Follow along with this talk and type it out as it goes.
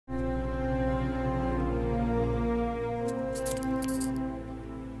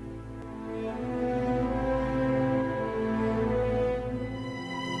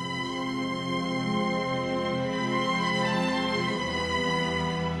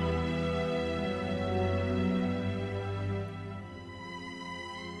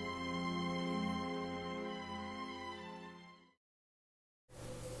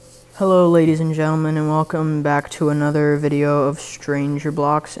Hello ladies and gentlemen, and welcome back to another video of Stranger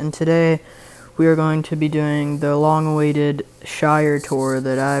Blocks. And today we are going to be doing the long-awaited Shire tour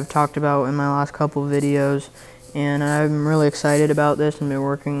that I've talked about in my last couple videos, and I'm really excited about this and been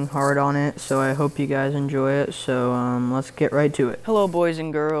working hard on it, so I hope you guys enjoy it. So let's get right to it. Hello boys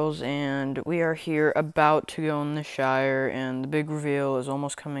and girls, and we are here about to go in the Shire, and the big reveal is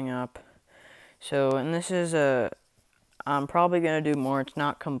almost coming up. So, and this is I'm probably going to do more. It's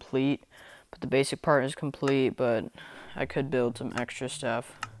not complete, but the basic part is complete, but I could build some extra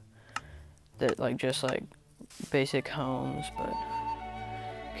stuff that just like basic homes, but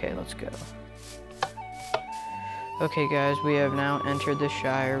okay, let's go. Okay guys, we have now entered the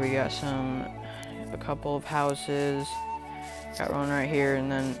Shire. We got a couple of houses. Got one right here,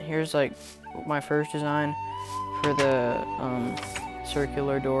 and then here's like my first design for the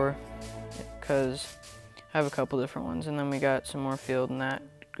circular door, because I have a couple different ones, and then we got some more field, and that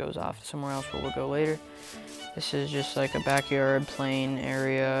goes off somewhere else where we'll go later. This is just like a backyard plain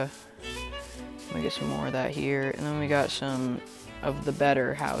area. We get some more of that here, and then we got some of the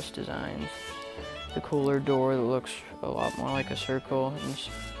better house designs. The cooler door that looks a lot more like a circle. And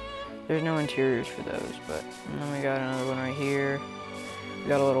there's no interiors for those, and then we got another one right here. We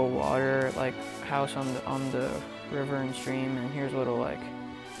got a little water house on the river and stream, and here's a little like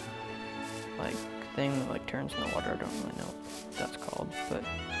thing that turns in the water. I don't really know what that's called, but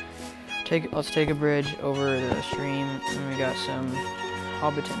let's take a bridge over the stream, and we got some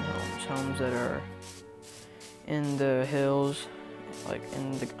Hobbiton homes that are in the hills, like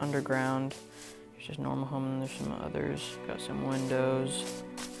in the underground. There's just normal home, and there's some others. Got some windows,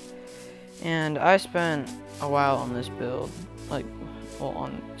 and I spent a while on this build.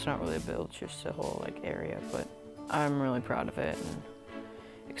 It's not really a build, it's just a whole area, but I'm really proud of it and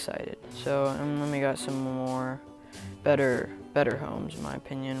excited. So, and then we got some more better homes in my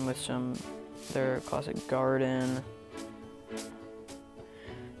opinion, with their classic garden.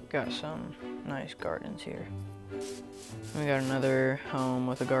 Got some nice gardens here. We got another home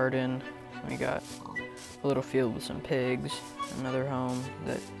with a garden. We got a little field with some pigs. Another home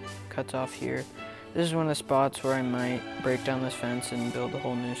that cuts off here. This is one of the spots where I might break down this fence and build a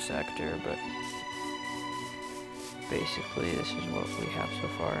whole new sector, but basically this is what we have so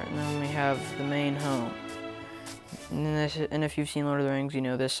far. And then we have the main home. And if you've seen Lord of the Rings, you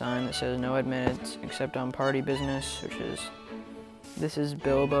know this sign that says no admittance except on party business, this is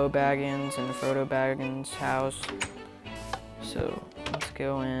Bilbo Baggins and Frodo Baggins' house. So let's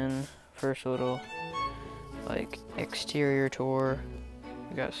go in. First little exterior tour.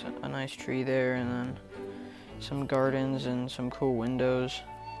 We got a nice tree there, and then some gardens and some cool windows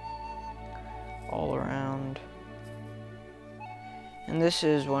all around. And this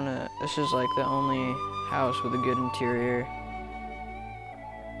is like the only house with a good interior.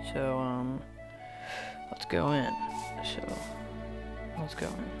 So let's go in.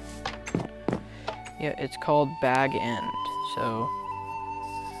 Yeah, it's called Bag End. So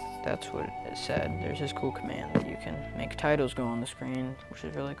that's what it said. There's this cool command that you can make titles go on the screen, which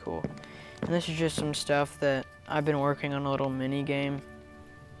is really cool. And this is just some stuff that I've been working on, a little mini game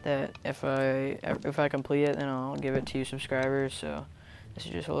that if I complete it, then I'll give it to you subscribers. So this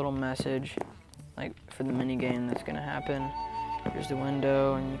is just a little message for the mini game that's gonna happen. Here's the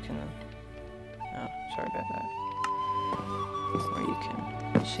window, and you can sorry about that, where you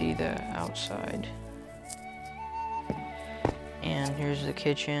can see the outside. And here's the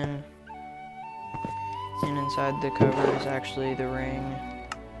kitchen, and inside the cover is actually the ring.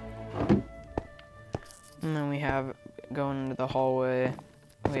 And then we have, going into the hallway,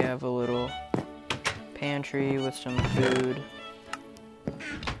 we have a little pantry with some food.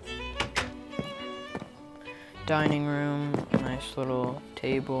 Dining room, a nice little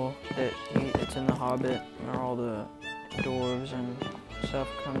table that it's in the Hobbit, where all the dwarves and stuff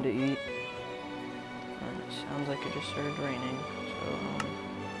come to eat. And it sounds like it just started raining, so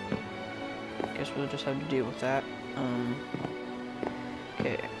I guess we'll just have to deal with that.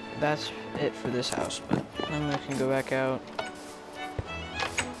 Okay, that's it for this house, but then we can go back out.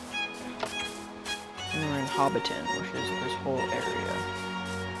 And we're in Hobbiton, which is this whole area.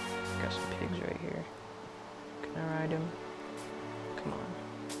 Got some pigs right here. Can I ride him? Come on,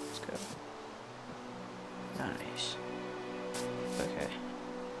 let's go. Nice. Okay.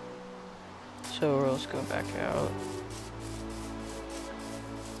 So let's go back out.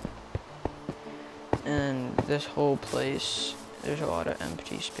 And this whole place, there's a lot of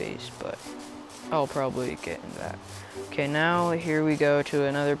empty space, but I'll probably get into that. Okay, now here we go to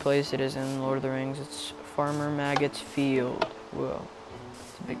another place that is in Lord of the Rings. It's Farmer Maggot's Field. Whoa,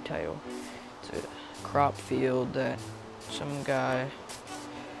 it's a big title. It's a crop field that some guy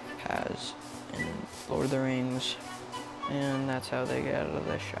has in Lord of the Rings, and that's how they get out of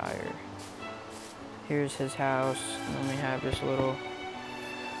the Shire. Here's his house, and then we have this little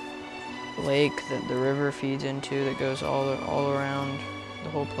lake that the river feeds into that goes all around the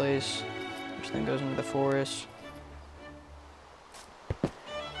whole place, which then goes into the forest.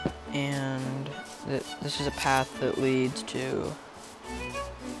 And this is a path that leads to,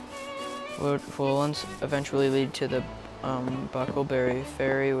 will eventually lead to the Buckleberry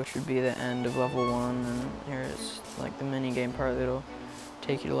Ferry, which would be the end of level 1. And here's like the mini game part that'll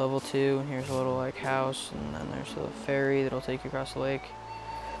take you to level 2. And here's a little like house, and then there's a ferry that'll take you across the lake.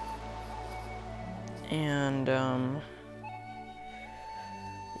 And wait,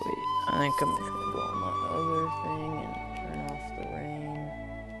 I think I'm just gonna go on my other thing and turn off the rain.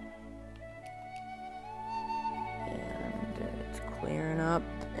 And it's clearing up,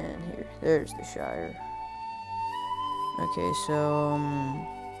 and there's the Shire. Okay, so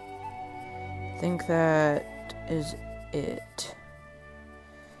I think that is it.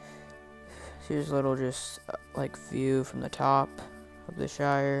 Here's a little just like view from the top of the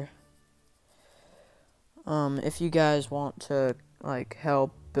Shire. If you guys want to like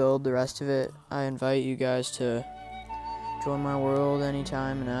help build the rest of it, I invite you guys to join my world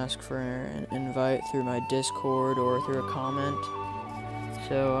anytime and ask for an invite through my Discord or through a comment.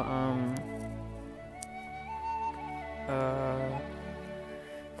 So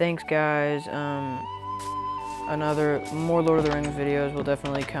thanks guys. More Lord of the Rings videos will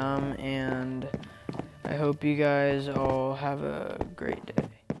definitely come, and I hope you guys all have a great day.